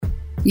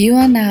You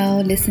are now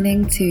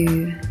listening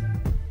to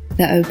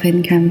The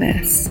Open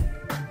Canvas.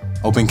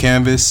 Open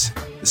Canvas,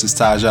 this is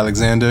Taj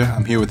Alexander.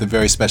 I'm here with a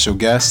very special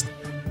guest.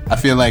 I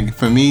feel like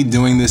for me,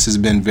 doing this has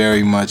been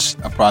very much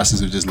a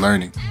process of just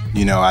learning.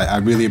 You know, I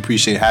really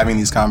appreciate having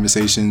these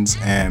conversations,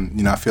 and,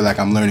 you know, I feel like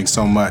I'm learning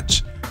so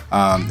much.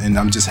 And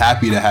I'm just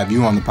happy to have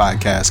you on the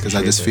podcast because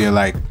I just feel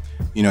like,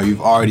 you know,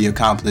 you've already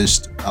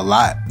accomplished a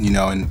lot, you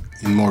know, and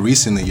more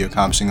recently you're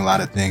accomplishing a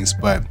lot of things,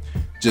 but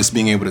just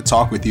being able to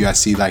talk with you, I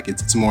see like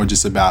it's more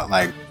just about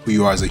like who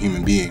you are as a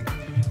human being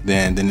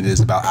than it is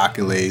about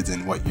accolades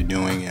and what you're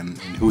doing and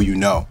who you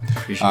know.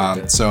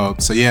 So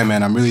yeah,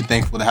 man, I'm really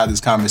thankful to have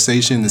this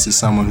conversation. This is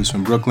someone who's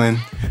from Brooklyn,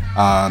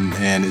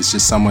 and it's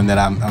just someone that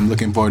I'm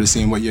looking forward to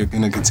seeing what you're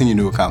going to continue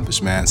to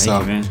accomplish, man.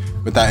 Thank you,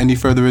 man. Without any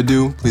further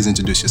ado, please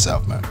introduce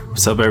yourself, man.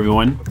 What's up,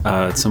 everyone?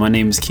 So my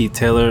name is Keith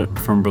Taylor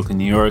from Brooklyn,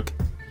 New York.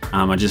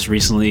 I just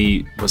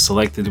recently was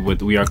selected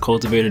with We Are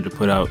Cultivated to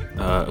put out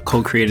a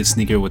co-created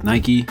sneaker with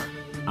Nike.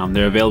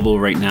 They're available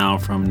right now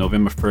from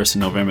November 1st to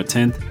November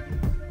 10th.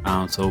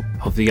 So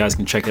hopefully you guys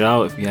can check it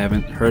out if you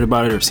haven't heard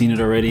about it or seen it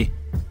already.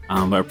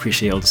 But I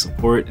appreciate all the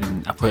support,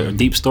 and I put a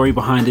deep story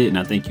behind it, and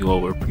I think you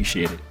all will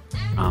appreciate it.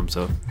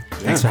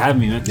 Thanks for having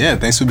me, man. Yeah,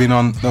 thanks for being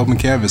on the Open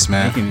Canvas,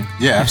 man. Thank you, man.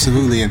 Yeah,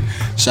 absolutely. And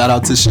shout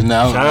out to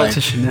Chanel. Shout out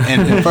to Chanel.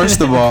 And first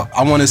of all,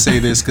 I want to say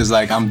this because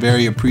like I'm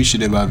very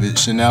appreciative of it.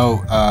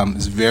 Chanel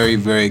is very,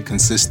 very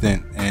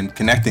consistent in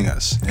connecting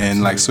us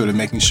and like sort of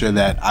making sure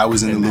that I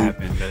was in the loop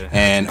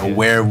and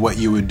aware of what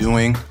you were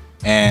doing.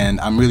 And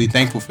I'm really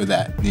thankful for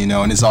that, you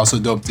know. And it's also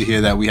dope to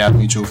hear that we have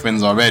mutual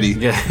friends already,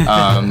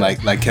 like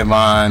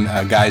Kevon,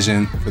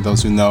 Gaijin, for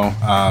those who know,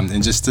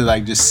 and just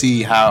to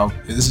see how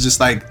this is just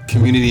like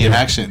community in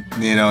action,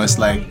 you know. It's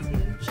like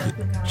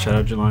shout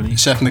out Jelani.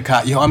 Chef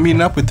Nakai. Yo, I'm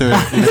meeting up with her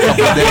in a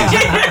couple of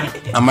days.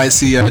 I might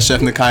see Chef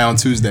Nakai on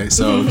Tuesday.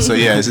 So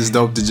yeah, it's just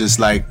dope to just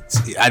like,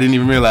 I didn't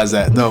even realize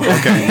that. Dope.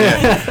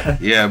 Okay.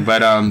 Yeah.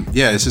 But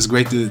yeah, it's just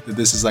great that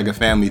this is like a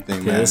family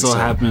thing, man. This all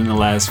happened in the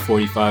last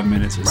 45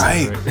 minutes or so.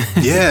 Right.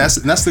 Yeah,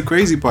 that's the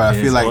crazy part.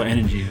 I feel like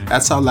energy,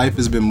 that's how life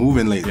has been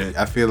moving lately.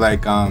 Yeah. I feel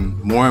like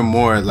more and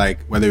more, like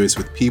whether it's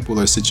with people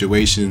or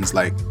situations,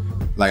 like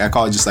I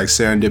call it just like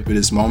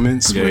serendipitous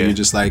moments where you're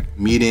just like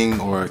meeting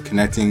or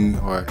connecting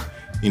or,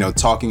 you know,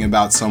 talking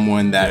about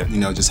someone that, you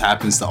know, just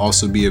happens to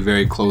also be a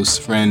very close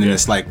friend. And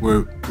it's like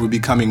we're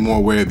becoming more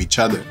aware of each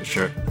other. For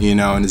sure. You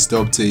know, and it's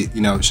dope to,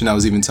 you know, Chanel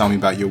was even telling me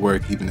about your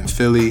work even in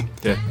Philly.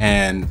 Yeah.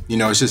 And, you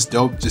know, it's just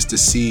dope just to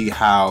see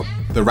how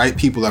the right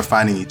people are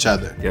finding each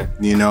other. Yeah.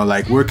 You know,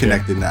 like we're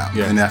connected now.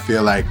 Yeah. And I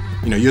feel like,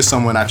 you know, you're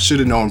someone I should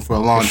have known for a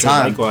long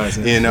time. Likewise,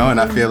 you know, and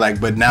I feel like,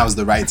 but now's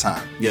the right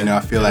time. Yeah. You know,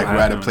 I feel like we're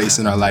at a place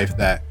in our life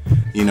that,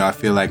 you know, I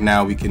feel like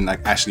now we can like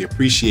actually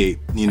appreciate,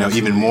 you know,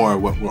 even more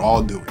what we're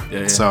all doing.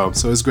 Yeah. So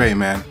it's great,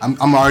 man.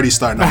 I'm already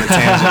starting on a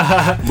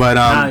tangent, but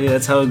yeah,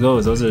 that's how it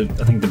goes. Those are,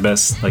 I think, the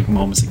best like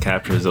moments it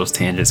captures, those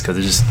tangents, because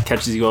it just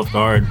catches you off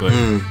guard. But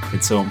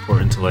it's so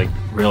important to like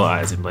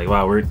realize and be like,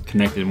 wow, we're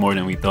connected more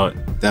than we thought.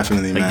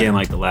 Definitely, man. Again,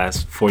 like the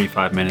last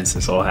 45 minutes,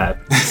 this all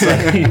happened.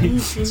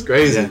 It's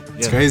crazy.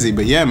 It's crazy.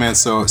 But yeah, man.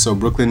 So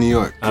Brooklyn, New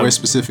York. Where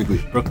specifically?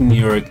 Brooklyn, New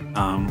York.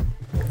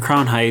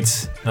 Crown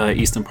Heights,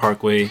 Eastern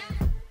Parkway.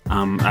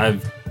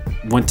 I've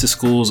went to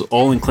schools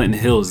all in Clinton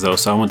Hills though,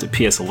 so I went to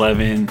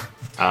PS11,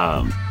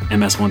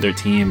 MS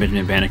 113,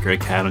 Benjamin Banneker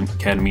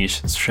Academy.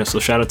 So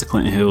shout out to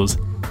Clinton Hills.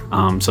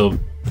 So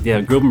yeah,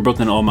 I grew up in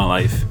Brooklyn all my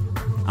life,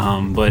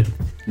 but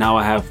now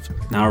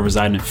I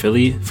reside in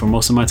Philly for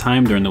most of my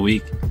time during the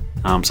week.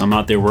 So I'm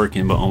out there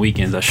working, but on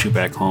weekends I shoot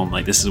back home.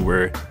 Like this is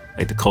where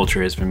like the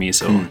culture is for me.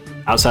 So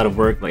outside of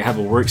work, like I have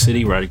a work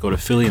city where I go to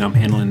Philly and I'm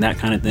handling that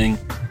kind of thing.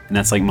 And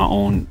that's like my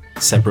own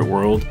separate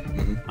world.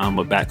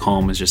 But back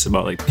home is just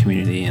about like the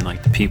community and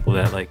like the people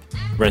that like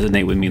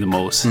resonate with me the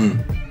most.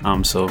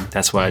 So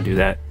that's why I do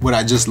that. What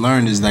I just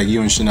learned is that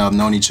you and Chanel have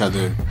known each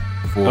other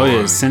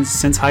for...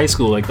 since high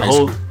school. Like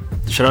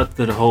shout out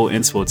to the whole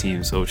Inspo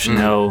team. So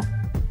Chanel,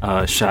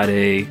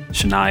 Sade,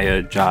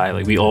 Shania, Jai,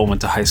 like we all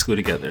went to high school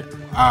together.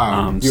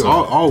 You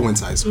all went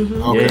to high school.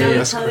 Mm-hmm. Okay,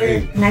 that's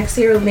great. Next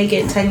year we'll make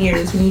it 10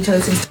 years when you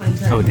chose since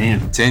 2010. Oh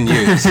damn, 10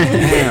 years.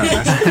 Damn,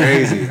 that's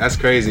crazy. That's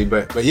crazy.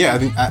 But yeah, I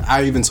think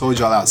I even told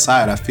y'all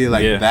outside. I feel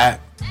like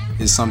that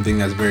is something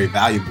that's very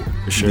valuable.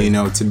 For sure. You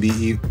know, to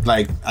be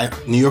like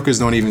New Yorkers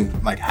don't even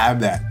like have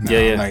that now.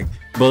 Yeah. Like,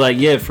 but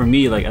like for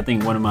me, like I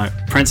think one of my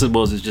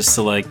principles is just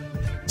to like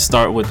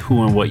start with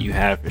who and what you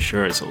have for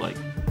sure. So like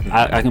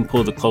I can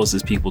pull the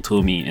closest people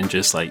to me and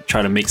just like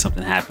try to make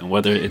something happen,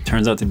 whether it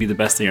turns out to be the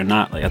best thing or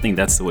not. Like I think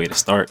that's the way to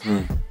start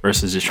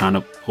versus just trying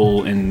to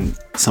pull in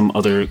some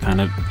other kind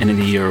of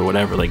entity or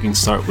whatever. Like you can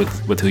start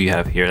with who you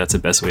have here. That's the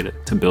best way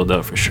to build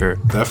up for sure.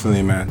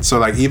 Definitely, man. So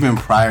like even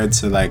prior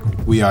to like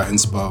We Are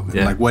Inspo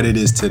and like what it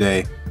is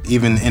today,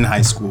 even in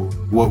high school,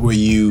 what were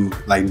you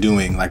like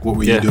doing? Like what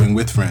were you doing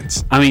with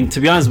friends? I mean,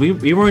 to be honest,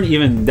 we weren't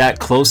even that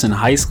close in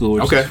high school,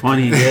 which is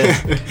funny.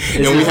 Yeah.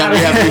 We have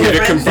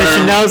to confirm.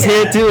 Chanel's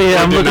here too.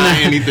 Yeah, I'm looking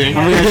at anything.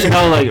 I'm looking at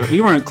Chanel like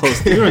we weren't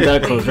close. We weren't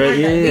that close, right?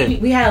 Yeah.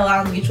 We had a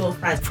lot of mutual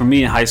friends. For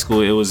me in high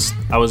school,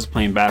 I was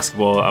playing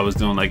basketball. I was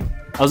doing like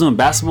I was doing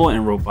basketball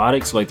and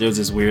robotics. So like there's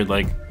this weird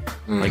like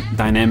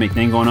dynamic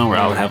thing going on where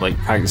I would have like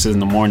practices in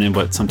the morning,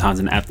 but sometimes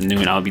in the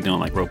afternoon I would be doing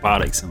like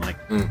robotics, and like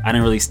I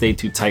didn't really stay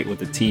too tight with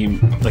the team,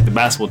 like the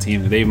basketball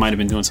team. They might have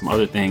been doing some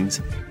other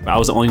things, but I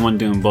was the only one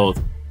doing both.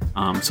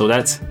 So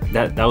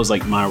that was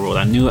like my role.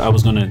 I knew I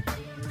was gonna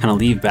kind of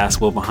leave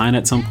basketball behind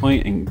at some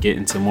point and get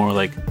into more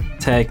like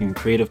tech and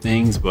creative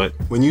things. But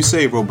when you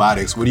say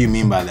robotics, what do you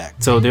mean by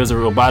that? So there's a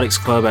robotics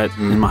club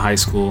in my high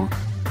school,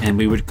 and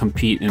we would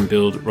compete and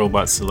build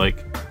robots to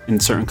like in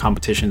certain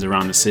competitions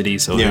around the city.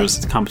 So there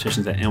was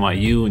competitions at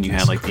NYU, and you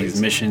had like these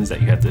missions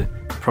that you had to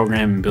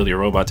program and build your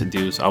robot to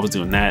do. So I was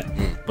doing that,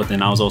 but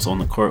then I was also on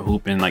the court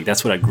hooping. Like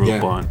that's what I grew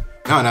up on.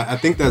 No, and I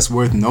think that's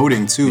worth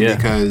noting too,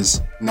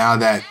 because now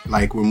that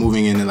like we're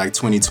moving into like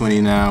 2020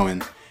 now,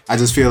 and I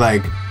just feel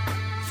like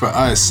for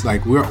us,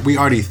 like we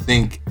already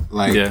think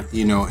like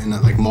you know, in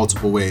like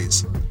multiple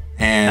ways.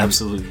 And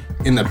absolutely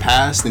in the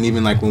past, and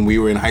even like when we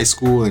were in high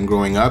school and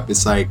growing up,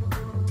 it's like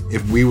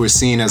if we were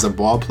seen as a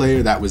ball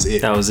player, that was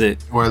it. That was it.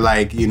 Or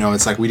like, you know,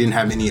 it's like we didn't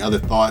have any other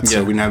thoughts, or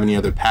we didn't have any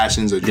other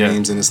passions or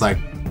dreams, and it's like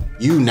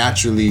you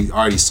naturally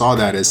already saw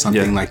that as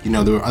something like, you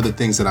know, there are other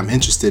things that I'm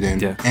interested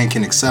in and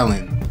can excel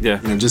in. You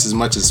know, just as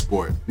much as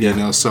sport. You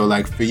know, so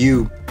like for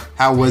you,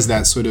 how was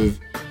that sort of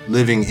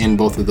living in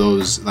both of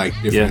those like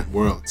different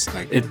worlds?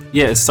 Like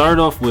it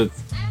started off with,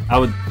 I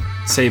would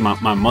say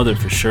my mother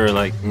for sure.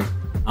 Like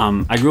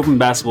I grew up in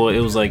basketball. It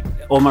was like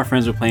all my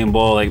friends were playing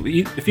ball. Like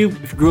if you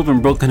grew up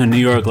in Brooklyn or New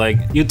York, like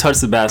you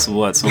touched the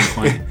basketball at some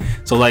point.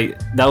 So like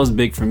that was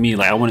big for me.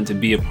 Like I wanted to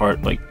be a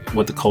part like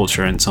with the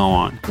culture and so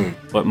on.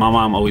 But my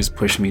mom always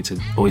pushed me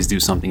to always do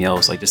something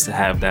else, like just to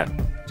have that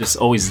just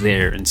always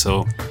there. And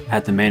so I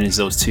had to manage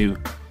those two.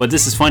 But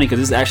this is funny because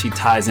this actually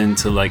ties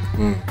into like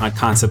my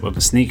concept of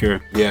the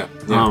sneaker.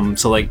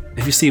 So like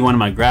if you see one of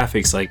my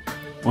graphics, like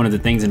one of the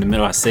things in the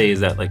middle I say is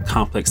that like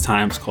complex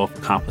times call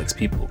for complex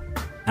people.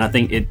 And I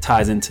think it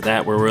ties into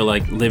that, where we're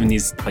like living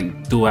these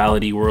like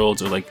duality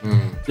worlds, or like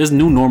there's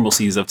new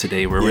normalcies of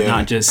today where we're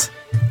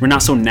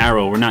not so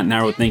narrow. We're not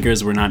narrow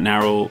thinkers. We're not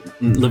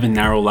living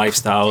narrow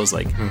lifestyles.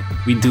 Like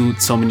we do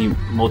so many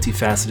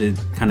multifaceted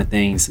kind of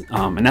things.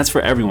 And that's for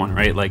everyone,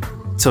 right? Like,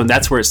 so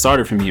that's where it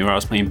started for me, where I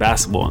was playing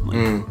basketball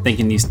and like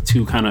thinking these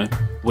two kind of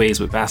ways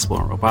with basketball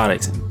and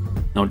robotics. And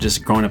you know,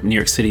 just growing up in New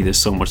York City, there's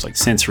so much like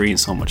sensory and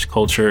so much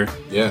culture,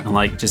 and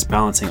like just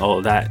balancing all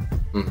of that.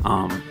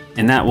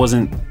 And that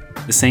wasn't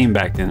the same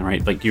back then,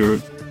 right? Like you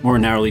were more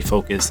narrowly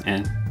focused,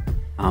 and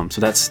so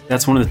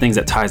that's one of the things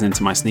that ties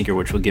into my sneaker,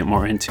 which we'll get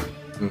more into.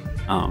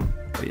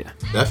 But yeah,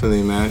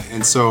 definitely, man.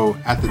 And so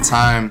at the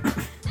time,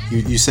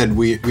 you said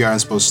we are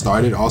Inspo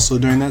started also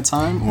during that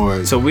time,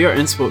 or so We Are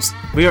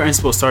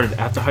Inspo started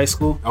after high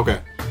school. Okay.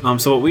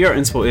 So what We Are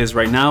Inspo is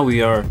right now,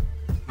 we are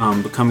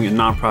becoming a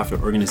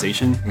nonprofit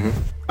organization.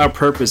 Our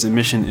purpose and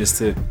mission is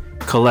to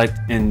collect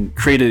and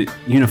create a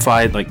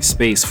unified like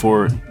space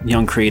for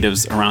young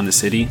creatives around the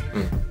city.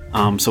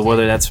 So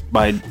whether that's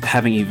by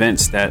having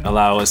events that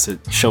allow us to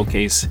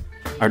showcase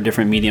our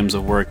different mediums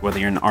of work, whether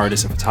you're an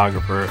artist, a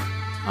photographer,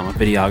 a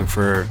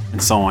videographer,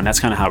 and so on. That's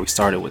kind of how we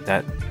started with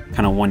that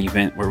kind of one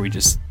event where we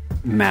just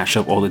mash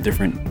up all the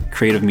different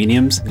creative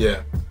mediums.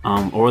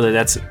 Or whether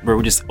that's where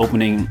we're just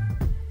opening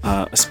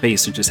a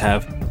space to just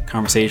have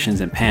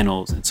conversations and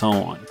panels and so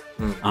on.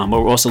 But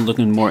we're also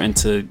looking more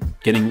into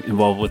getting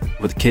involved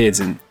with kids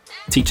and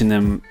teaching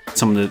them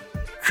some of the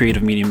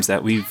creative mediums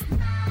that we've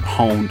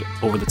honed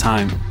over the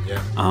time.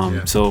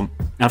 So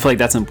I feel like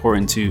that's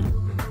important too.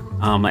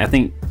 I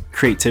think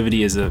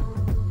creativity is a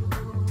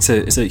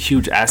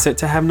huge asset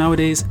to have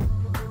nowadays,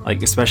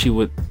 like especially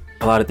with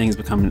a lot of things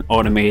becoming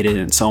automated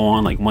and so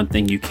on. Like one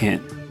thing you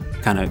can't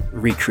kind of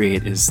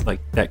recreate is like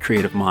that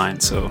creative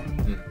mind. So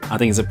I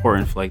think it's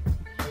important for like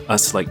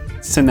us to like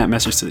send that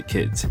message to the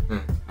kids.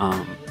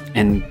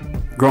 And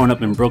growing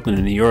up in Brooklyn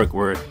and New York,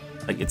 where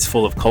like it's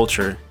full of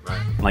culture,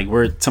 like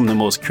we're some of the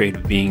most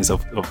creative beings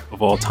of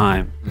all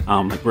time.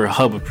 Like we're a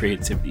hub of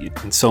creativity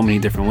in so many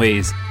different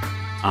ways.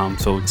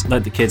 So to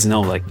let the kids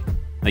know, like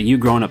you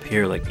growing up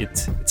here, like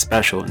it's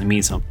special and it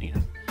means something.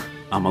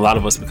 And a lot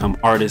of us become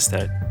artists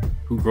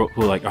who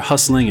like are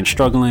hustling and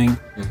struggling.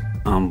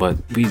 But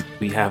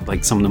we have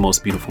like some of the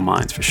most beautiful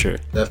minds for sure.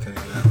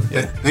 Definitely.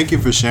 Yeah. Thank you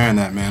for sharing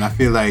that, man. I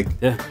feel like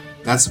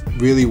that's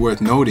really worth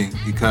noting,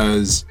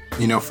 because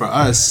you know, for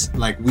us,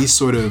 like we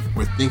sort of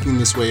were thinking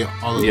this way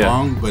all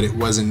along, but it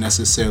wasn't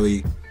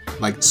necessarily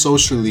like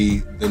socially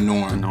the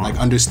norm. Like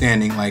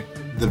understanding like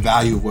the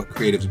value of what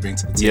creatives bring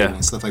to the table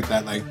and stuff like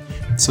that. Like,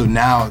 so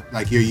now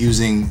like you're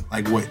using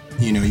like what,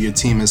 you know, your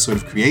team has sort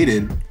of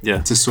created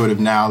to sort of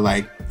now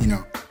like, you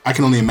know, I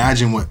can only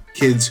imagine what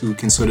kids who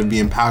can sort of be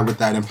empowered with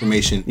that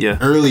information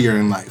earlier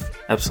in life,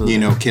 you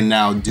know, can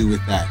now do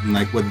with that, and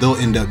like what they'll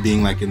end up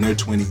being like in their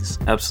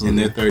 20s, in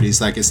their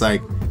 30s. Like it's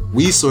like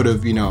we sort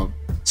of, you know,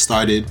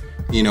 started,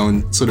 you know,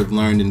 and sort of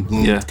learned and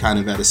bloomed kind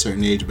of at a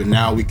certain age, but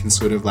now we can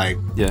sort of like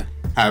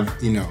have,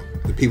 you know,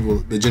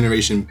 the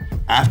generation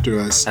after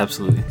us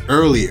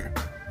earlier,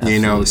 you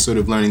know, sort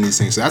of learning these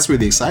things. So that's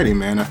really exciting,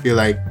 man. I feel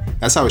like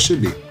that's how it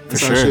should be.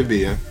 That's how it should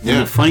be. And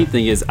the funny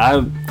thing is,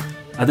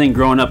 I I think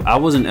growing up, I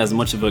wasn't as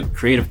much of a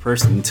creative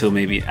person until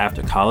maybe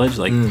after college.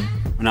 Like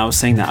when I was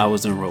saying that I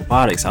was in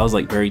robotics, I was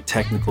like very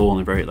technical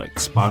and very like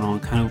spot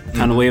on kind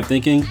of way of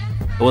thinking.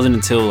 It wasn't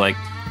until like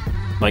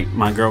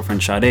my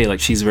girlfriend Sade, like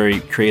she's very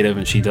creative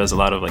and she does a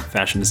lot of like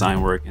fashion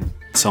design work and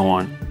so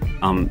on.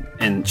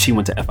 And she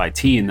went to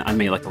FIT and I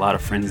made like a lot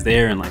of friends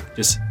there, and like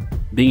just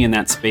being in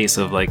that space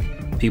of like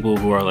people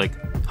who are like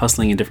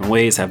hustling in different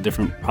ways, have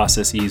different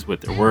processes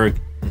with their work,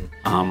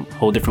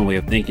 whole different way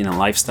of thinking and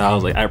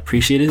lifestyles. Like I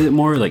appreciated it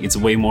more. Like it's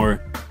way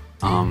more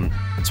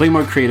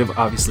creative,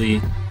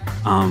 obviously.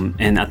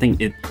 And I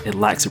think it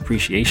lacks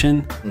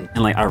appreciation.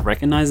 And like I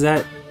recognize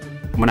that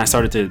when I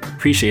started to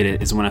appreciate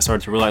it is when I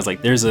started to realize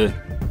like there's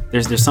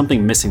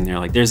something missing there.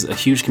 Like there's a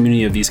huge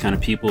community of these kind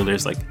of people.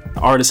 There's like the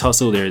artist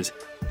hustle, there's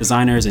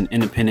designers and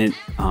independent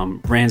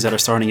brands that are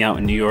starting out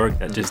in New York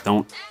that just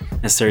don't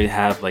necessarily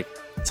have like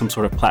some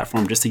sort of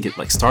platform just to get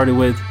like started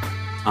with.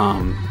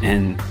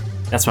 And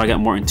that's why I got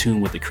more in tune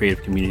with the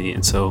creative community.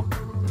 And so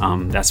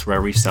that's where I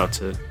reached out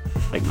to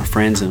like my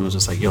friends and was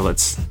just like, yo,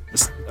 let's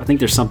I think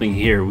there's something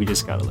here. We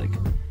just gotta like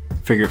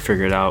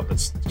figure it out.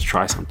 Let's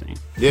try something.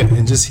 Yeah,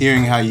 and just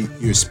hearing how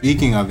you're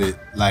speaking of it,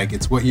 like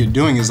it's what you're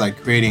doing is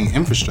like creating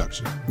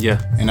infrastructure.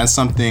 Yeah, and that's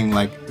something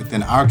like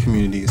within our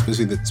community,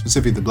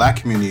 specifically the Black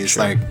community. It's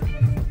like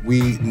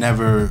we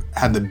never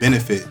had the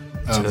benefit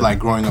of like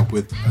growing up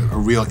with a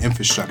real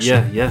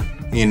infrastructure. Yeah.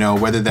 You know,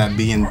 whether that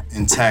be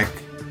in tech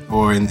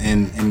or in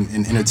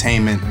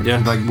entertainment.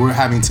 Like we're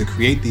having to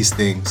create these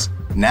things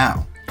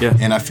now. Yeah.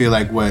 And I feel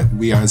like what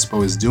We Are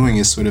Inspo is doing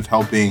is sort of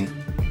helping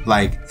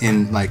like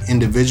in like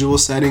individual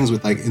settings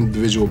with like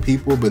individual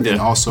people, but then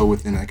also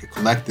within like a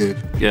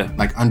collective,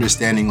 like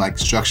understanding like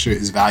structure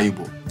is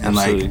valuable. And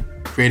like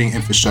creating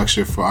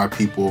infrastructure for our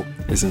people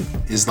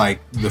is like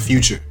the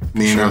future.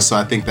 You know, so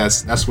I think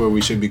that's where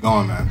we should be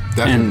going, man.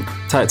 Definitely.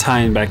 And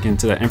tying back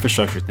into that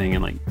infrastructure thing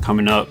and like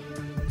coming up,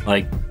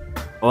 like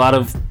a lot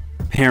of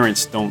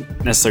parents don't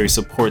necessarily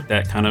support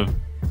that kind of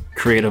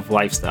creative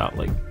lifestyle.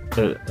 Like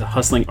the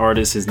hustling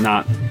artist is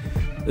not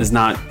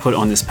put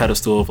on this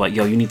pedestal of like,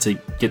 yo, you need to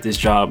get this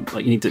job,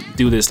 like you need to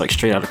do this like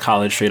straight out of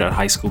college, straight out of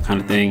high school kind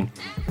of thing.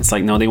 It's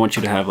like, no, they want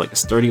you to have like a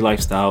sturdy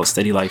lifestyle,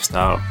 steady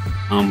lifestyle.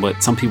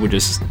 But some people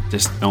just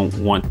don't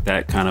want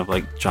that kind of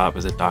like job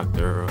as a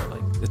doctor or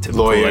like the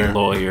typical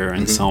lawyer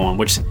and so on,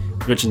 which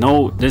there's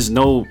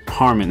no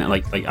harm in it.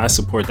 Like I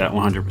support that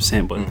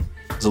 100%, but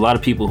there's a lot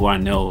of people who I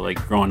know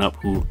like growing up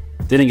who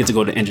didn't get to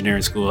go to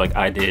engineering school like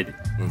I did,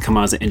 come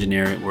out as an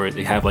engineer where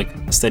they have like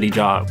a steady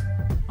job,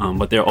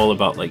 but they're all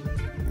about like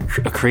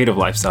a creative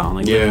lifestyle,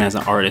 like living as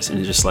an artist, and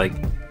it's just like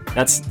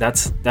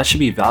that should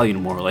be valued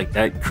more. Like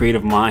that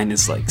creative mind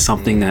is like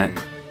something that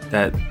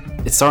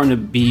it's starting to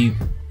be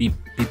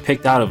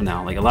picked out of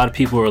now. Like a lot of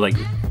people are like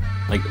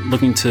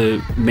looking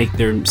to make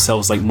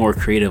themselves like more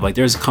creative. Like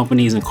there's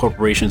companies and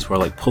corporations who are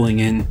like pulling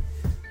in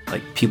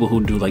like people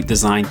who do like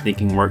design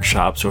thinking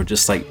workshops or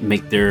just like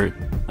make their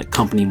like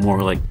company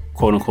more like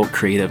quote unquote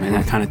creative and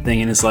that kind of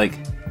thing. And it's like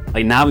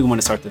now we want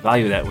to start to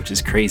value that, which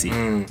is crazy.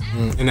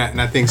 And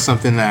I think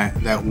something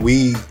that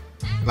we,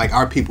 like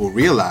our people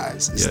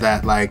realize is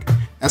that like,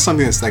 that's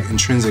something that's like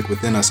intrinsic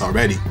within us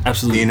already.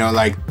 Absolutely. You know,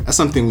 like that's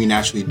something we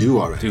naturally do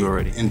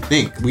already. And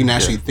think. We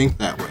naturally think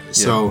that way. Yeah.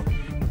 So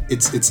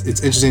it's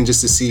interesting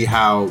just to see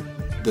how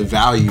the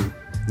value,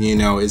 you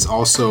know, is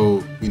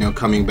also, you know,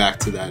 coming back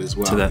to that as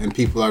well. And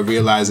people are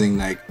realizing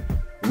like,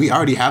 we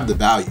already have the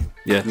value.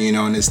 Yeah. You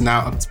know, and it's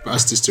now up to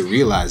us just to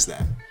realize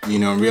that, you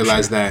know, and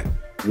realize that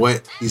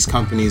what these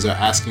companies are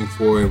asking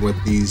for and what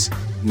these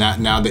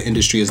now the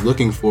industry is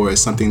looking for is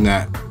something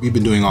that we've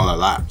been doing all our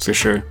lives. For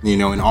sure. You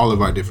know, in all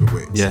of our different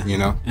ways. Yeah. You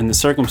know? And the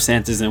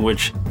circumstances in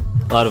which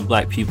a lot of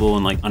Black people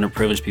and like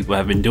underprivileged people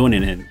have been doing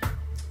it in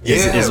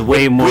is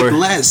way more with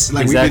less.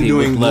 Like we've been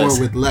doing more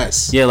with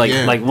less. Yeah,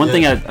 like one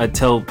thing I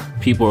tell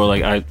people, or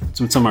like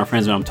some of my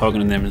friends when I'm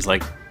talking to them is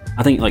like,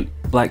 I think like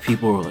Black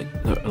people are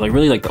like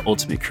really like the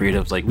ultimate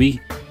creatives. Like we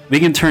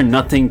can turn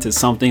nothing to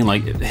something.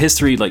 Like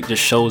history like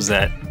just shows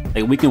that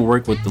like we can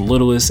work with the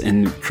littlest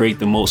and create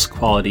the most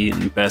quality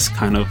and best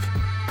kind of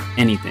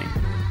anything.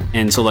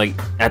 And so like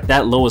at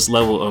that lowest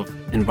level of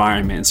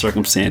environment and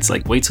circumstance,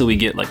 like wait till we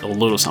get like a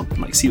little something,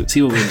 like see what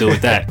we do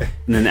with that.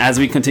 And then as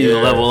we continue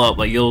to level up,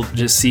 like you'll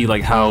just see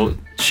like how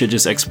shit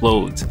just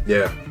explodes.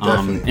 Yeah.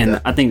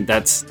 And I think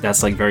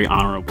that's like very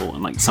honorable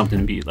and like something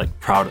to be like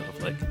proud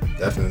of. Like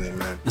definitely,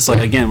 man. It's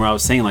like again where I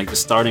was saying like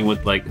just starting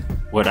with like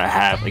what I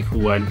have, like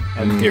who I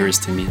have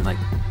dearest to me, like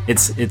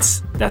that's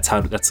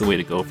the way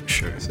to go for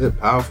sure. That's it,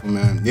 powerful,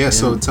 man. Yeah.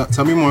 So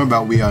tell me more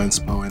about We Are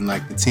Inspo and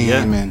like the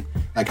team and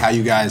like how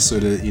you guys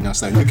sort of, you know,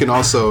 so you can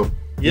also,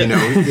 you know,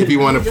 if you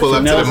want to pull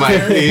up to the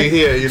mic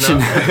here, you know.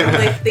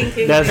 Like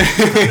thinking.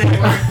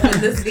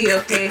 would this be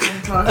okay if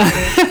I'm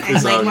talking?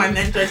 And like my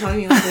mentor telling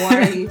me, like, why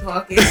are you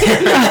talking?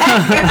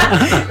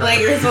 Like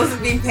you're supposed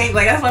to be paying.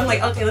 Like that's why I'm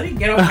like, okay, let me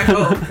get off my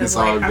phone because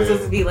like I'm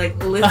supposed to be like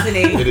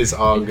listening. It is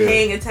all good.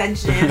 Paying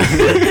attention.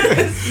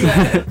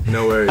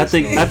 No worries.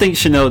 I think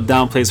Chanel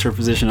downplays her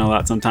position a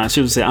lot sometimes.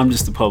 She would say, "I'm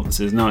just a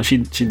publicist." No, she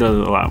does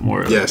a lot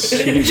more. Yes.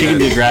 She can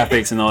do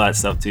graphics and all that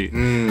stuff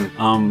too.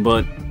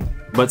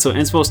 But so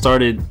Inspo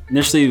started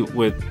initially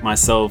with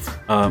myself,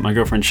 my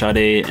girlfriend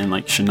Sade, and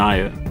like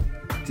Shania.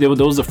 Those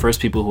were the first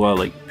people who I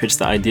like pitched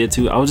the idea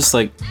to. I was just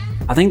like,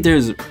 I think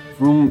there's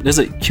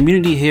a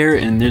community here,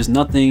 and there's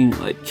nothing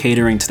like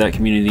catering to that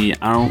community.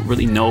 I don't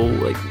really know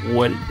like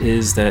what it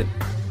is that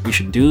we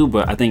should do,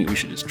 but I think we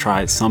should just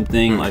try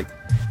something. Like,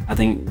 I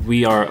think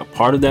we are a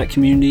part of that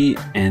community,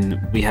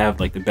 and we have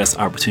like the best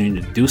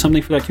opportunity to do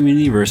something for that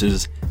community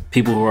versus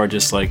people who are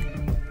just like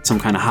some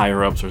kind of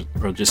higher ups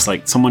or just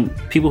like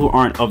people who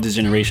aren't of this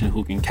generation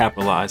who can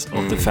capitalize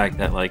off the fact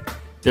that like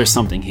there's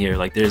something here.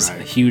 Like there's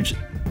a huge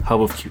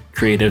hub of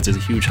creatives, there's a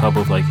huge hub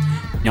of like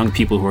young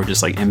people who are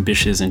just like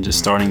ambitious and just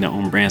starting their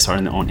own brand,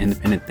 starting their own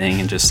independent thing,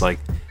 and just like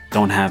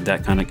don't have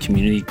that kind of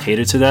community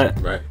cater to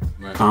that. Right.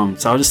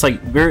 So I was just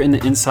like, we're in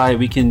the inside,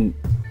 we can,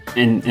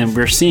 and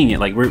we're seeing it,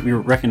 like we're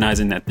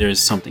recognizing that there's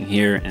something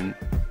here, and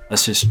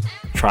let's just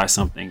try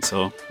something.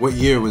 So what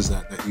year was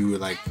that you were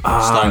like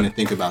starting to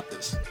think about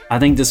this? I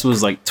think this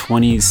was like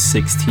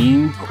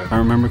 2016, if I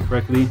remember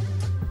correctly.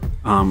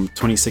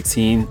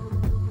 2016,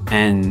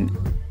 and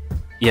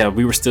yeah,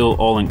 we were still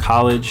all in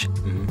college.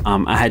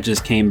 I had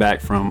just came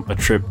back from a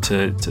trip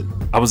to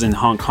I was in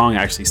Hong Kong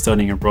actually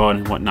studying abroad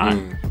and whatnot,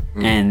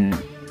 and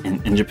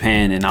in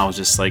Japan, and I was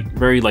just like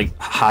very like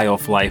high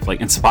off life,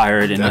 like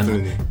inspired, and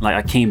then, like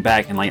I came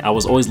back and like I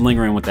was always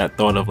lingering with that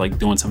thought of like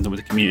doing something with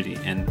the community,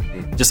 and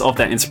just off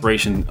that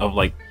inspiration of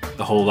like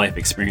the whole life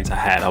experience I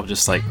had, I was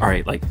just like, all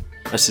right, like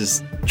let's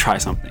just try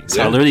something.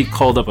 So I literally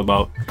called up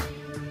about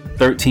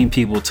 13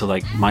 people to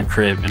like my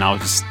crib, and I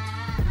was just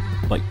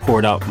like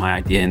poured out my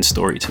idea and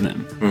story to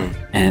them,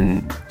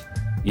 and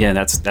yeah,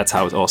 that's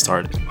how it all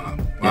started. Wow.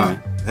 Yeah.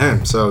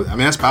 Damn, so I mean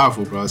that's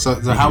powerful, bro. So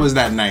how was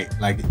that night?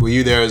 Like, were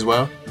you there as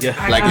well? Yeah.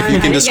 Like, if you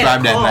can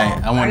describe that night,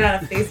 I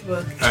got a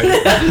Facebook.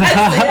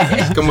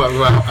 Come on,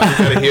 I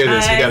gotta hear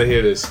this. We gotta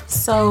hear this.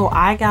 So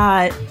I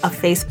got a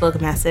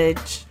Facebook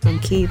message from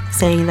Keith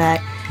saying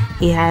that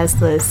he has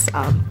this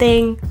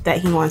thing that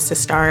he wants to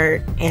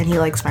start, and he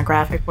likes my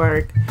graphic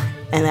work,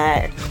 and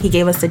that he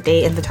gave us the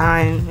date and the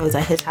time. It was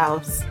at his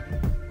house,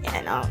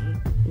 and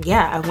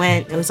yeah, I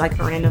went. It was like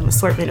a random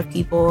assortment of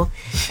people,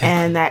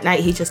 and that night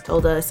he just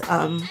told us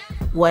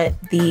what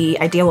the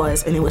idea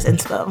was, and it was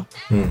Inspo.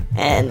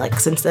 And like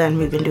since then,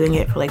 we've been doing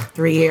it for like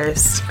 3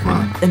 years.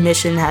 The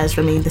mission has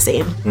remained the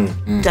same.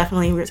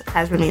 Definitely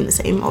has remained the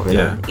same over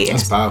the years.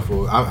 That's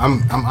powerful.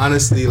 I'm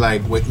honestly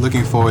like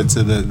looking forward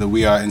to the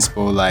We Are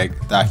Inspo like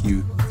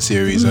docu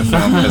series or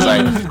film, because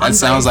like that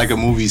sounds like a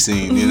movie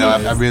scene. You know,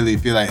 I really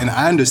feel like, and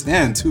I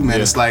understand too,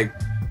 man. It's like,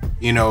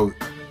 you know,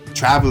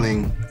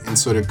 traveling and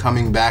sort of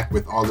coming back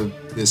with all of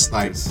this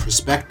like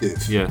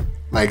perspective,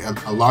 like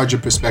a larger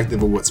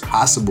perspective of what's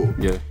possible,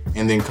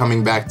 and then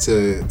coming back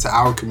to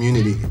our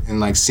community and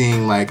like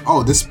seeing like,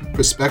 oh, this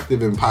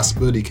perspective and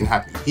possibility can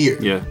happen here,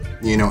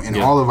 you know, in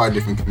all of our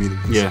different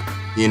communities.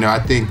 You know, I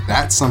think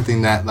that's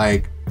something that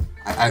like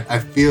I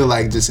feel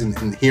like just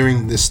in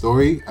hearing this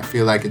story, I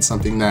feel like it's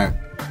something that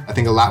I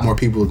think a lot more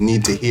people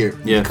need to hear,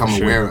 become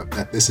aware of,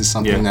 that this is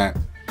something that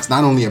it's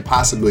not only a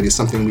possibility, it's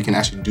something we can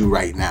actually do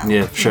right now.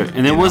 Yeah, for sure.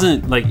 And it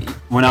wasn't like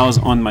when I was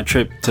on my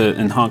trip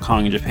in Hong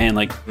Kong and Japan,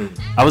 like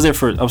I was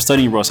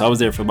studying abroad, so I was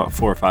there for about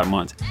 4 or 5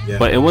 months.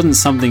 But it wasn't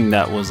something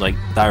that was like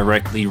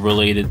directly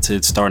related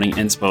to starting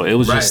Inspo. It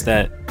was just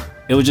that,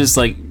 it was just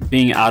like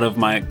being out of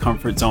my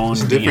comfort zone,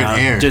 just different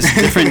air, just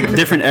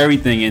different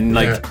everything, and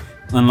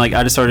like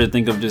I just started to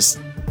think of just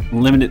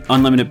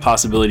unlimited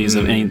possibilities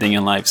of anything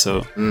in life.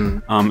 So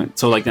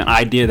so like the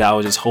idea that I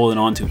was just holding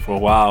on to for a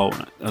while,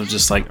 I was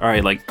just like, all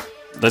right, like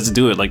let's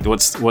do it. Like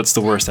what's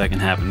the worst that can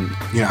happen?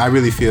 You know, I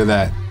really feel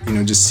that, you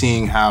know, just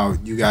seeing how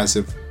you guys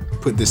have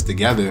put this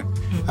together,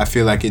 I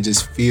feel like it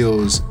just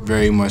feels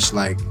very much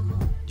like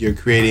you're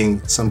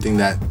creating something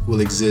that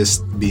will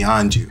exist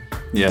beyond you.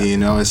 You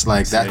know, it's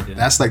like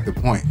that's like the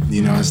point.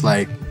 You know, it's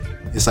like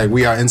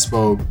We Are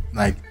Inspo,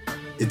 like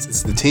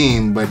it's the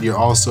team, but you're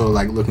also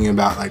like looking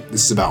about like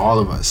this is about all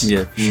of us.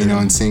 You know,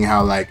 and seeing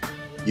how like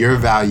your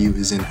value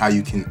is in how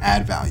you can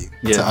add value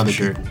to other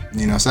people.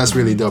 You know, so that's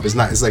really dope. It's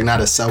like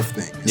not a self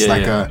thing. It's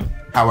like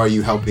how are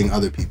you helping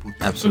other people?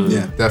 Absolutely.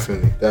 Yeah,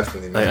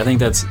 definitely. Like, I think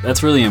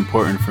that's really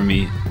important for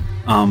me.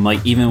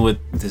 Like even with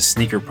the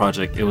sneaker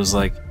project, it was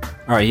like,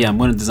 all right, I'm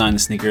going to design the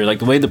sneaker. Like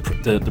the way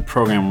the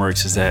program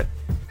works is that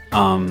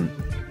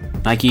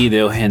Nike,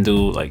 they'll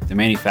handle like the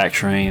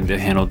manufacturing, they'll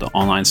handle the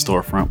online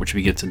storefront, which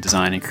we get to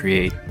design and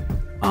create.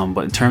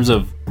 But in terms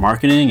of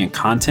marketing and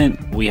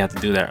content, we have to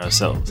do that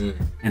ourselves.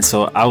 And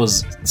so I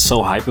was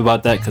so hyped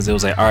about that, because it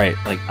was like, all right,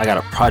 like I got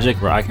a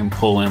project where I can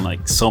pull in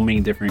like so many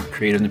different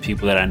creative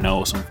people that I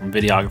know, some from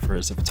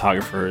videographers to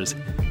photographers,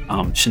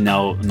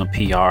 Chanel and the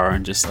PR,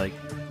 and just like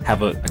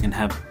can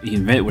have an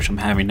event which I'm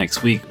having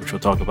next week, which we'll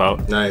talk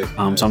about. Nice.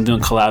 So I'm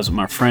doing collabs with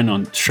my friend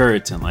on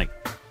shirts and like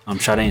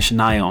Sade and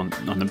Shania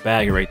on the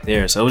bag right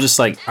there. So it was just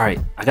like, all right,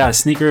 I got a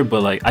sneaker,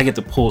 but like I get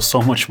to pull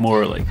so much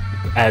more, like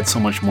add so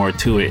much more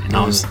to it, and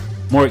I was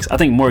I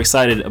think more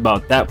excited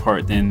about that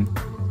part than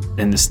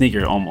the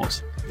sneaker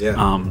almost.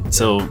 Yeah.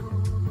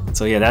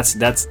 So yeah,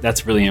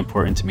 that's really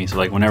important to me. So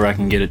like whenever I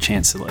can get a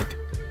chance to like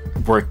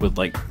work with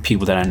like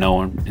people that I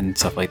know and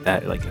stuff like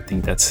that, like I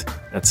think that's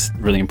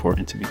really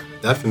important to me.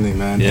 Definitely,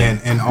 man. Yeah.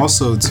 And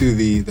also to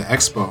the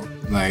expo.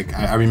 Like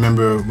I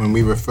remember when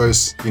we were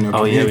first,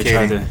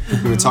 communicating,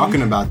 we were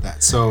talking about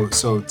that. So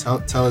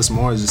tell us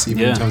more, just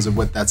even in terms of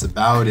what that's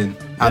about and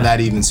how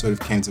that even sort of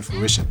came to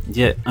fruition.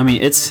 Yeah, I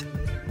mean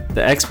the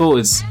expo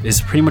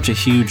is pretty much a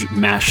huge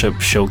mashup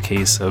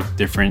showcase of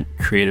different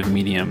creative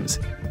mediums.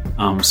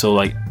 So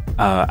like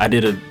I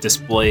did a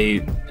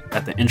display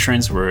at the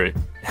entrance where it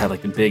had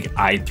like the big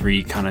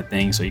i3 kind of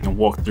thing, so you can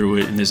walk through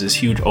it and there's this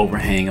huge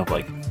overhang of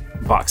like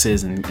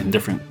boxes and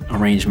different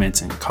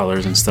arrangements and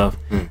colors and stuff.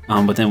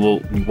 But then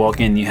when you walk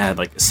in, you had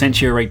like a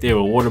Sentia right there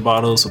with water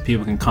bottles so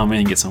people can come in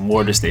and get some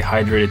water, stay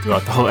hydrated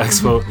throughout the whole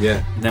expo.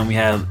 Yeah. And then we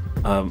had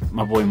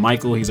my boy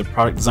Michael, he's a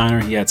product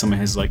designer. He had some of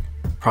his like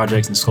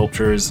projects and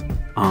sculptures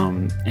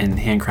and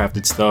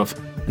handcrafted stuff.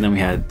 And then we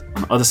had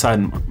on the other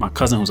side my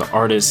cousin who's an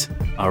artist,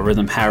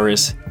 Rhythm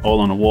Harris, all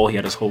on the wall. He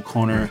had his whole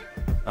corner.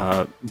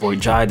 Boy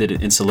Jai did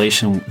an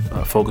installation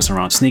focused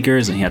around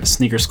sneakers, and he had a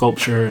sneaker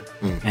sculpture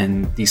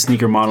and these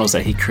sneaker models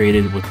that he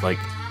created with like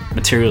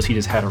materials he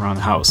just had around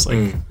the house,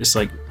 like just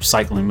like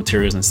recycling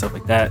materials and stuff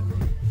like that.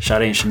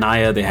 Sade and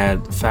Shania, they had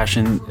a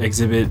fashion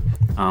exhibit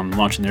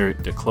launching their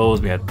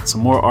clothes. We had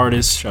some more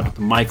artists. Shout out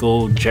to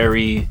Michael,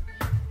 Jerry,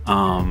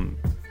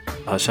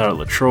 shout out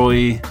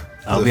LaTroy.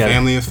 We had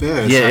family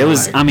affair. Yeah, it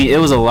was. Like, I mean, it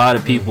was a lot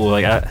of people.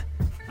 Like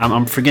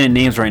I'm forgetting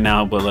names right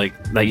now, but like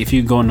if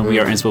you go on the We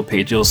Are Inspo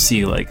page, you'll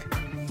see like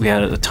we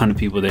had a ton of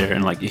people there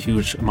and like a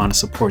huge amount of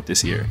support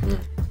this year.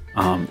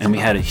 And we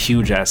had a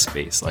huge ass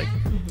space. Like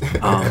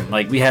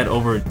we had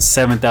over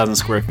 7,000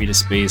 square feet of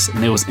space,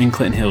 and it was in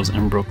Clinton Hills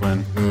in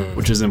Brooklyn,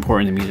 which is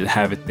important to me to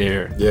have it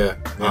there. Yeah.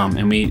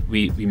 And we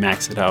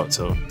maxed it out.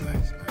 So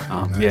nice.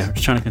 Yeah, we're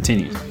just trying to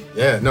continue.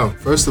 Yeah, no,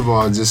 first of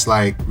all, just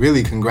like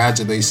really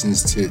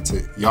congratulations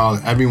to y'all,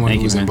 everyone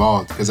who's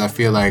involved, because I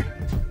feel like,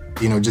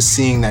 just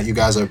seeing that you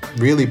guys are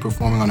really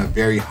performing on a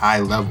very high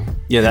level.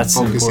 Yeah, that's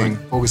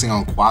focusing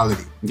on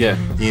quality. Yeah.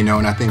 And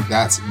I think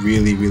that's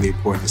really, really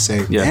important to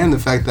say. Yeah. And the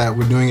fact that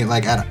we're doing it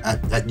like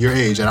at your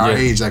age, at our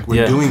age, like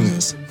we're doing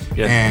this.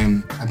 Yeah.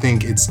 And I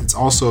think it's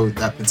also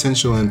that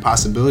potential and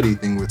possibility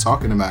thing we're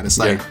talking about. It's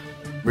like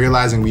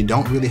realizing we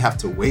don't really have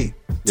to wait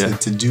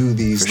to do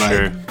these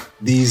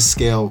these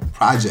scale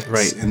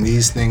projects and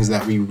these things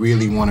that we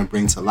really want to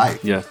bring to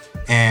life. Yeah.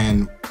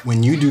 And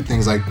when you do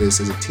things like this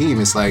as a team,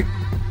 it's like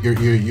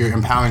you're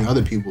empowering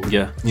other people.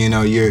 Yeah.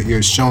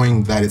 You're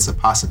showing that it's a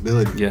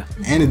possibility. Yeah.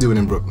 And to do it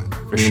in Brooklyn.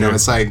 For sure.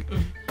 It's like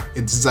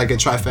a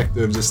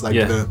trifecta of just like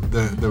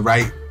the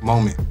right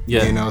moment.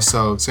 Yeah.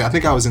 So I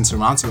think I was in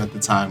Toronto at the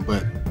time,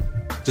 but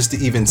just to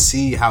even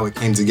see how it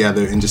came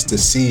together and just to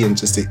see and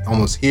just to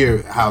almost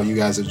hear how you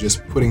guys are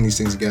just putting these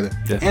things together.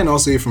 Yeah. And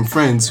also hear from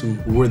friends who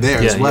were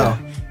there as well.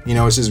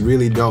 Yeah. It's just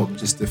really dope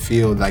just to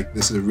feel like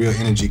this is a real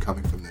energy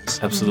coming from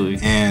this. Absolutely.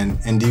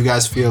 And do you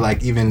guys feel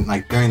like even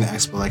like during the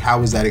expo, like how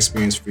was that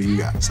experience for you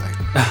guys?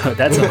 Like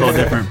that's a whole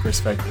different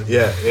perspective.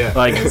 Yeah.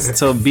 Like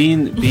so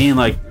being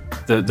like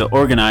the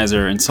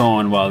organizer and so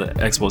on while the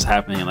expo is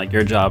happening, like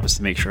your job is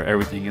to make sure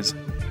everything is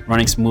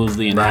running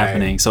smoothly and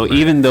happening. So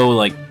even though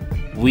like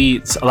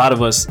a lot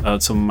of us,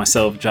 so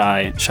myself,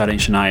 Jai, Sade, and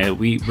Shania,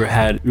 we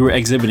were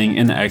exhibiting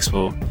in the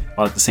expo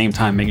while at the same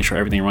time making sure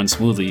everything runs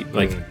smoothly.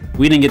 Like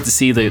we didn't get to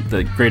see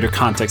the greater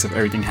context of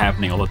everything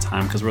happening all the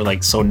time because we're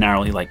like so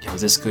narrowly like, yo,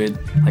 is this good?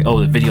 Like,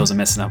 oh, the videos are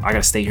messing up. I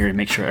gotta stay here and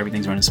make sure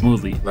everything's running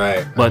smoothly.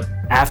 Right. But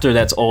after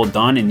that's all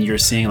done and you're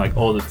seeing like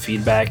all the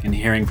feedback and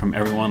hearing from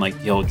everyone,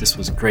 like, yo, this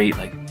was great.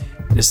 Like,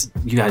 this,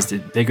 you guys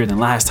did bigger than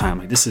last time.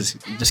 Like, this is,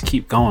 just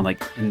keep going.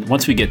 Like, and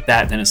once we get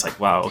that, then it's like,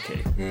 wow,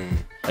 okay.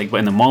 Like, but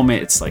in the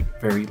moment, it's like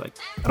very like,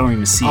 I don't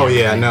even see it. Oh,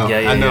 yeah, I know.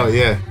 I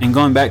know. And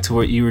going back to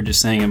what you were just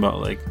saying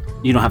about like,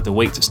 you don't have to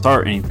wait to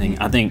start anything.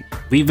 I think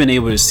we've been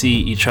able to see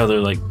each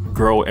other like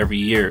grow every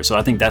year. So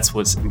I think that's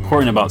what's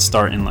important about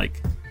starting like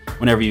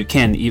whenever you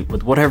can,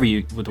 with whatever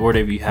you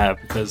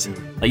have, because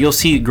like you'll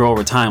see it grow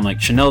over time.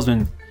 Like Chanel's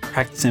been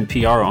practicing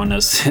PR on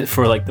us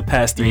for like the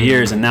past 3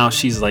 years, and now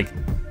she's like,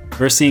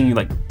 we're seeing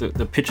like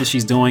the pictures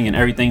she's doing and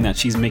everything that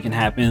she's making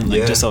happen,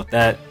 like just off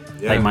that.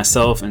 Like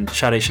myself and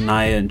Sade,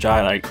 Shania, and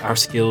Jai, like our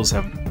skills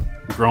have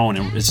grown,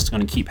 and it's just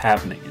going to keep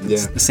happening. And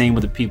it's the same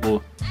with the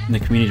people in the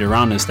community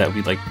around us that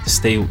we like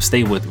stay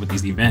with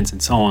these events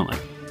and so on. Like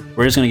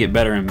we're just going to get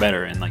better and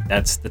better, and like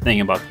that's the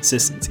thing about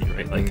consistency,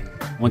 right? Like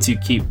once you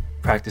keep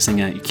practicing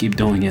it, you keep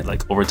doing it,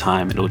 like over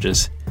time, it'll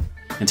just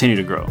continue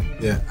to grow.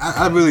 Yeah,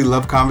 I really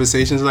love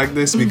conversations like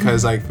this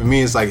because like for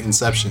me it's like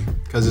Inception,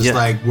 because it's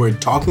like we're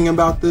talking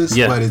about this,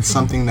 but it's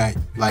something that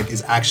like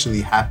is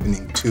actually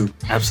happening too.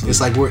 Absolutely.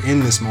 It's like we're in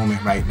this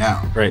moment right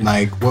now. Right.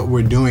 Like what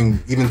we're doing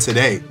even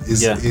today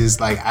is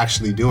like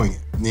actually doing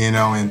it, you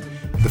know, and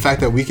the fact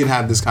that we can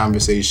have this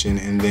conversation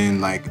and then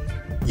like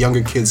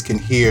younger kids can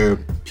hear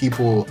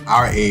people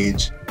our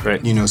age,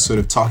 you know, sort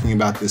of talking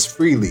about this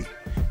freely.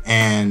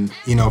 And,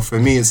 you know, for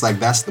me, it's like,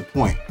 that's the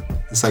point.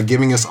 It's like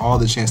giving us all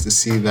the chance to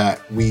see that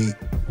we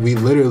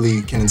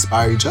literally can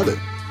inspire each other.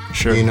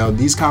 Sure. You know,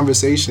 these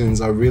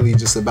conversations are really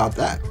just about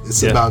that.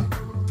 It's about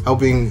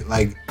helping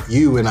like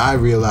you and I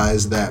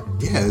realize that,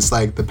 it's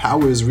like the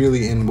power is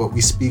really in what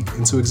we speak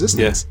into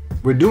existence.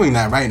 We're doing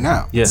that right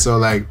now. So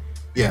like,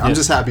 I'm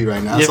just happy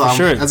right now. That's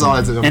all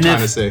I'm trying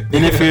to say.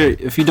 And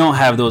if you don't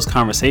have those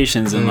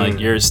conversations and like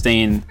you're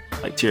staying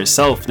like to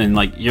yourself, then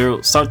like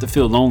you'll start to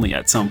feel lonely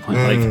at some point.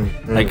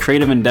 Like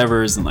creative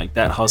endeavors and like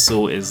that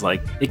hustle is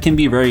like, it can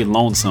be very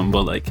lonesome,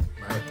 but like,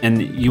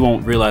 and you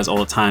won't realize all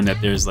the time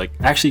that there's like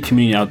actually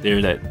community out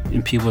there that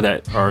and people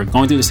that are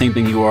going through the same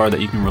thing you are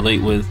that you can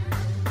relate with.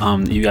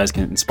 You guys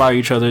can inspire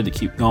each other to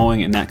keep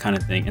going and that kind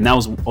of thing. And that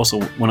was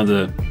also one of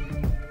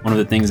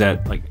the things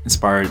that like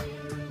inspired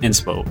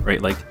Inspo,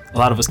 right? Like a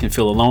lot of us can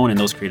feel alone in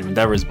those creative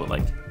endeavors, but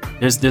like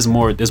there's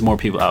more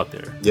people out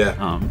there.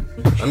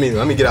 I mean,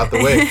 let me get out the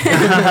way.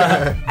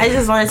 I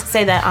just wanted to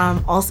say that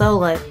also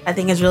like I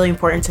think it's really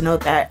important to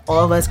note that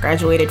all of us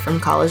graduated from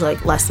college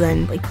like less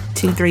than like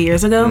 2-3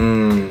 years ago,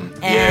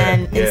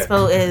 and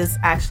Inspo is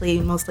actually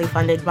mostly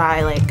funded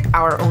by like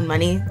our own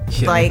money.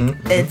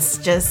 It's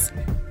just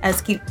as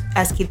Keith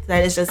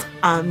said, it's just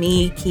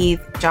me,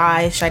 Keith,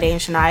 Jai, Sade, and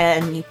Shania,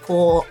 and we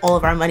pull all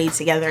of our money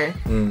together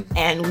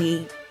and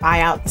we buy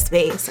out the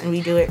space, and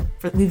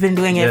we've been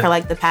doing it for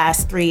like the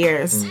past 3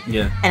 years.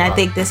 And I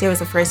think this year was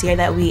the first year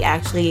that we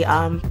actually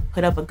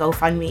put up a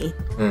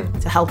GoFundMe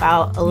to help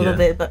out a little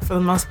bit, but for the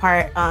most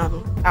part,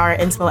 our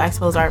Inspo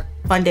Expos are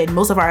funded.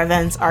 Most of our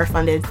events are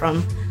funded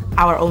from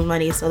our own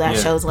money, so that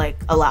shows like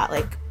a lot.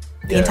 Like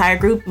the entire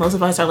group, most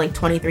of us are like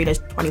 23 to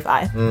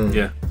 25.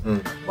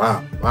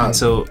 Wow. And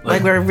so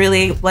like we're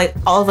really like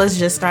all of us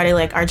just started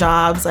like our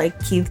jobs. Like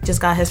Keith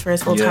just got his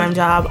first full-time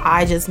job.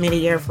 I just made a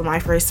year for my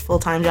first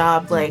full-time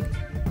job. Like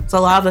so a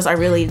lot of us are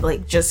really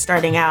like just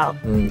starting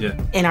out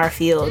in our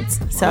fields.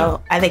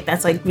 So I think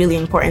that's like really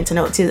important to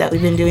note too, that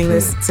we've been doing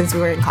this since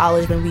we were in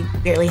college when we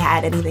barely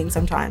had anything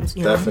sometimes,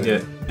 you know?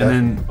 Definitely. And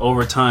then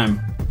over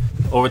time,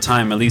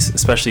 at least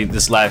especially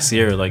this last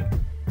year, like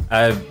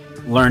I've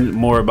learned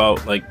more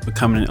about like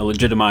becoming a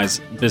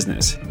legitimized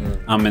business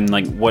and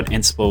like what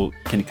Inspo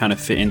can kind of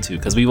fit into,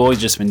 because we've always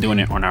just been doing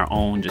it on our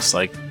own, just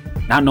like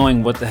not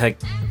knowing what the heck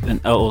an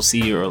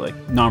LLC or like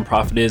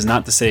nonprofit is.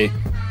 Not to say,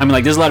 I mean,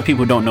 like there's a lot of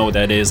people who don't know what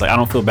that is. Like I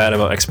don't feel bad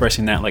about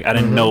expressing that. Like I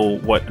didn't know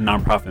what a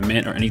nonprofit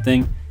meant or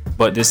anything,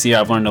 but this year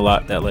I've learned a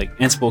lot that like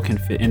Inspo can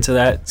fit into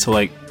that. So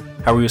like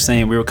how we were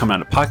saying, we were coming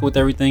out of pocket with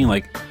everything.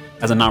 Like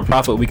as a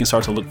nonprofit, we can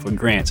start to look for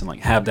grants and like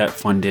have that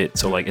funded,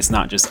 so like it's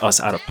not just us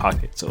out of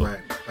pocket. So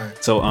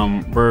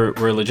we're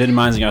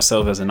legitimizing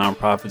ourselves as a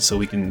nonprofit so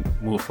we can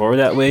move forward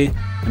that way.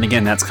 And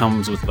again, that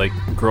comes with like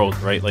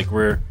growth, right? Like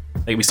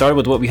we started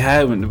with what we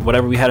had,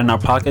 whatever we had in our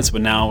pockets,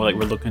 but now like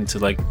we're looking to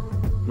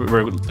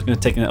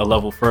take it a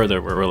level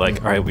further, where we're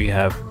like, all right, we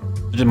have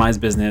legitimized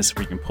business,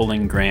 we can pull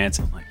in grants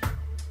and like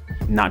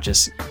not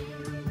just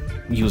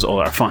use all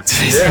our funds.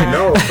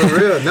 No, for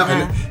real. No,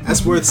 and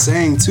that's worth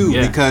saying too,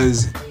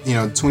 because you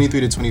know,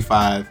 23 to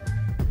 25,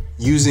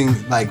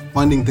 using like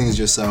funding things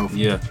yourself.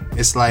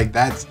 It's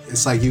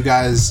like you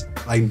guys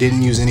like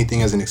didn't use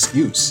anything as an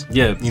excuse.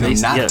 You know,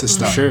 not to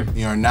start.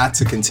 You know, not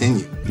to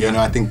continue. You know,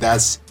 I think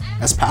that's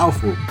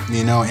powerful.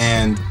 You know,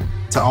 and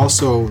to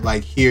also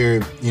like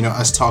hear, you know,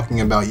 us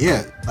talking about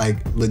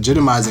like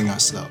legitimizing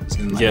ourselves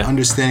and like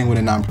understanding what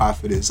a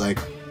nonprofit is like.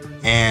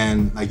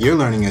 And like you're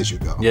learning as you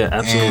go.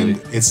 Absolutely.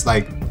 And it's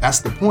like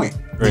that's the point.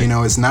 You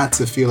know, it's not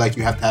to feel like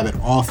you have to have it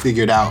all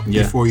figured out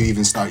before you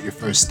even start your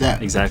first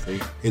step. Exactly.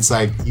 It's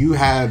like you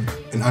have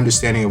an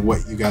understanding of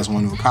what you guys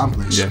want to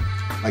accomplish.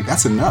 Like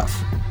that's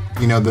enough.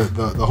 You know,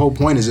 the whole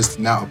point is just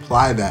to now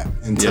apply that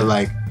and to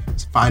like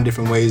find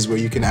different ways where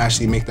you can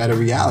actually make that a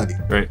reality.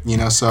 You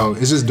know, so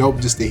it's just dope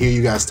just to hear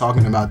you guys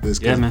talking about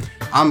this. Man.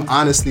 I'm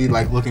honestly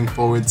like looking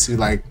forward to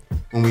like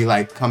when we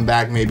like come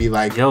back maybe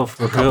like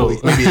for a couple,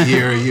 maybe a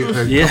year, a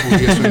couple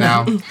years from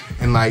now,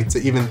 and like to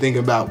even think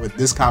about what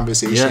this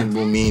conversation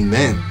will mean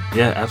then.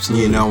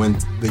 Absolutely. You know,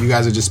 and you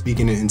guys are just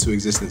speaking it into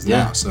existence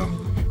now. So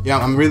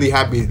I'm really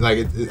happy.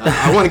 Like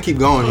I want to keep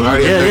going. We're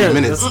already at 30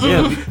 minutes.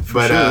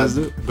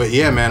 But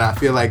yeah, man, I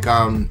feel like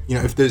you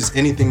know, if there's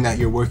anything that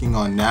you're working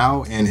on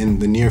now and in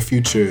the near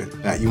future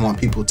that you want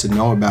people to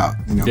know about,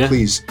 you know,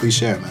 please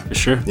share, man. For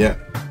sure.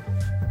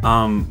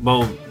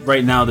 Well,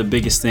 right now the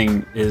biggest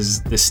thing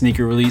is the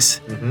sneaker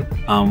release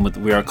with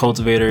We Are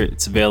Cultivator.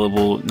 It's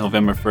available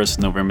November 1st,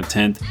 November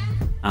 10th.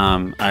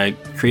 I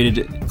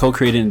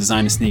co-created and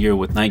designed a sneaker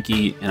with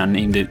Nike, and I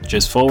named it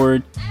just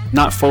Forward.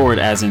 Not Forward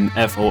as in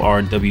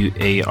FORWARD.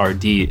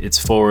 It's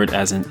Forward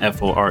as in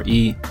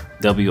FOREWARD.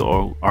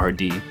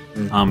 WORD.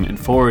 And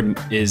forward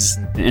is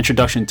an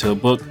introduction to a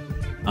book,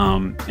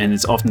 and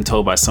it's often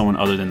told by someone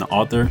other than the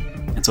author.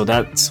 And so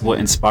that's what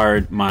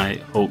inspired my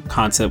whole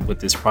concept with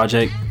this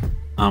project.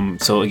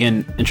 So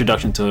again,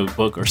 introduction to a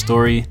book or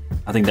story,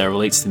 I think that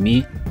relates to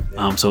me.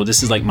 So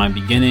this is like my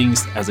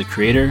beginnings as a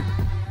creator.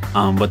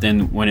 But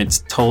then when it's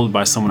told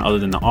by someone other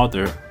than the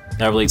author,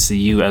 that relates to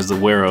you as the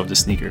wearer of the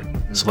sneaker.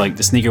 So like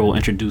the sneaker will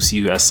introduce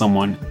you as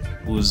someone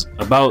who's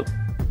about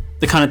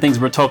the kind of things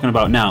we're talking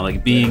about now,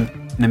 like being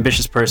an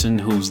ambitious person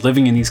who's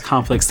living in these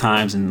complex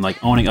times and like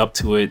owning up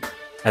to it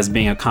as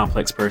being a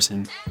complex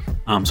person.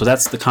 So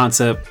that's the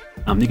concept.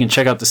 You can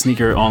check out the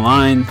sneaker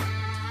online,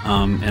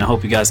 and I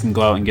hope you guys can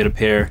go out and get a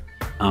pair.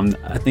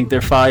 I think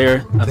they're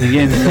fire. I think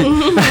yeah,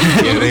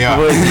 they are.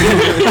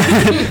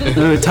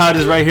 Todd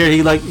is right here.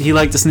 He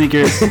liked the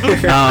sneaker.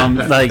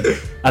 Like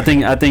I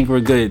think we're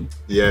good.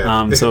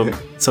 Yeah. So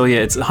yeah,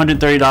 it's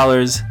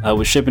 $130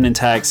 with shipping and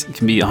tax. It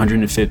can be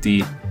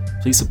 $150.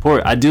 Please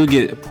support. I do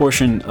get a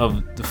portion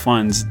of the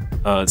funds,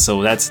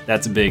 so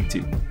that's big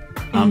too.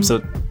 So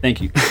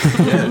thank you.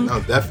 Yeah,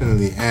 no,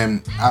 definitely,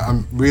 and I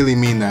really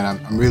mean that.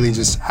 I'm really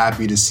just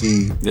happy to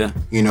see,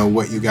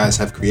 what you guys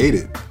have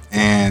created,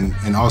 and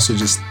also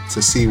just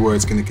to see where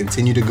it's going to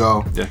continue to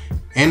go,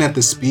 and at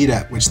the speed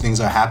at which things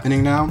are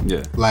happening now.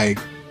 Yeah, like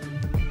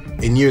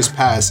in years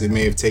past, it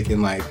may have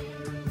taken like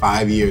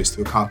 5 years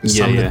to accomplish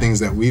some of the things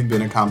that we've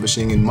been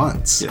accomplishing in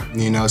months.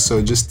 Yeah.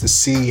 So just to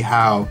see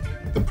how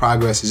the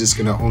progress is just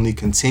going to only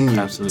continue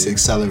to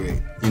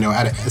accelerate,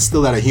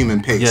 still at a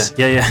human pace.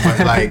 Yeah.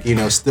 But like,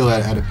 still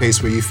at a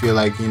pace where you feel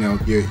like,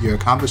 you're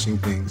accomplishing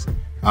things.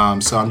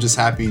 So I'm just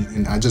happy,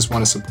 and I just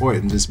want to support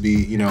and just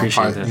be,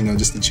 part,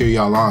 just to cheer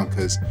y'all on,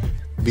 because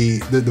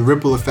the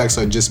ripple effects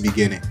are just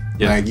beginning.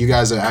 Yeah. Like you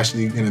guys are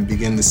actually going to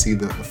begin to see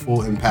the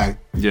full impact.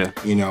 Yeah.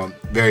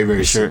 Very,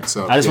 very soon.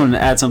 So I just wanted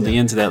to add something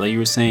into that. Like you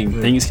were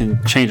saying, things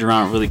can change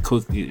around really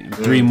quickly in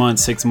 3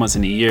 months, 6 months,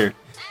 and a year.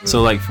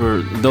 So like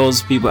for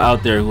those people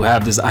out there who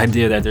have this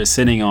idea that they're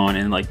sitting on,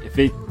 and like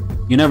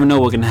you never know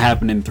what can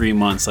happen in 3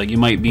 months. Like you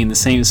might be in the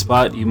same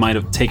spot, you might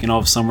have taken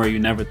off somewhere you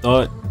never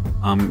thought.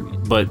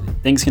 But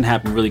things can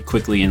happen really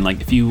quickly, and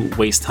like if you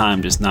waste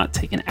time just not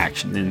taking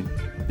action, then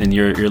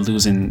you're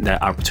losing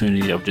that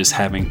opportunity of just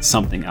having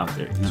something out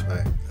there.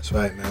 That's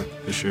right, man.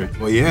 For sure.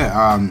 Well,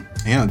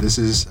 this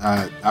is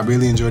I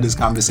really enjoyed this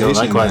conversation.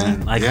 Likewise,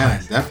 man. Likewise.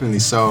 Yeah, definitely.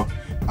 So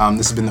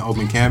this has been the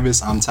Open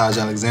Canvas. I'm Taj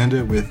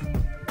Alexander with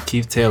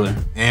Keith Taylor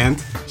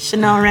and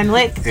Chanel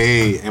Renwick.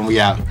 Hey, and we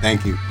out.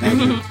 Thank you.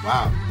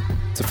 Wow.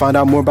 To find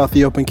out more about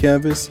The Open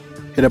Canvas,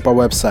 hit up our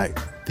website,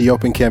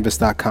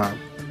 theopencanvas.com.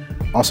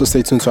 Also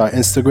stay tuned to our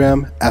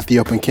Instagram at The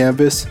Open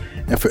Canvas,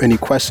 and for any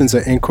questions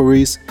or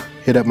inquiries,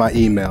 hit up my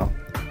email,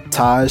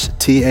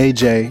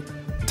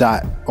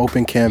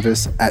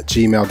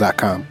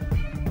 taj.opencanvas@gmail.com.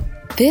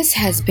 This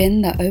has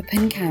been The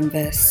Open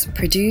Canvas,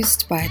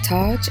 produced by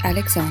Taj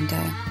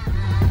Alexander.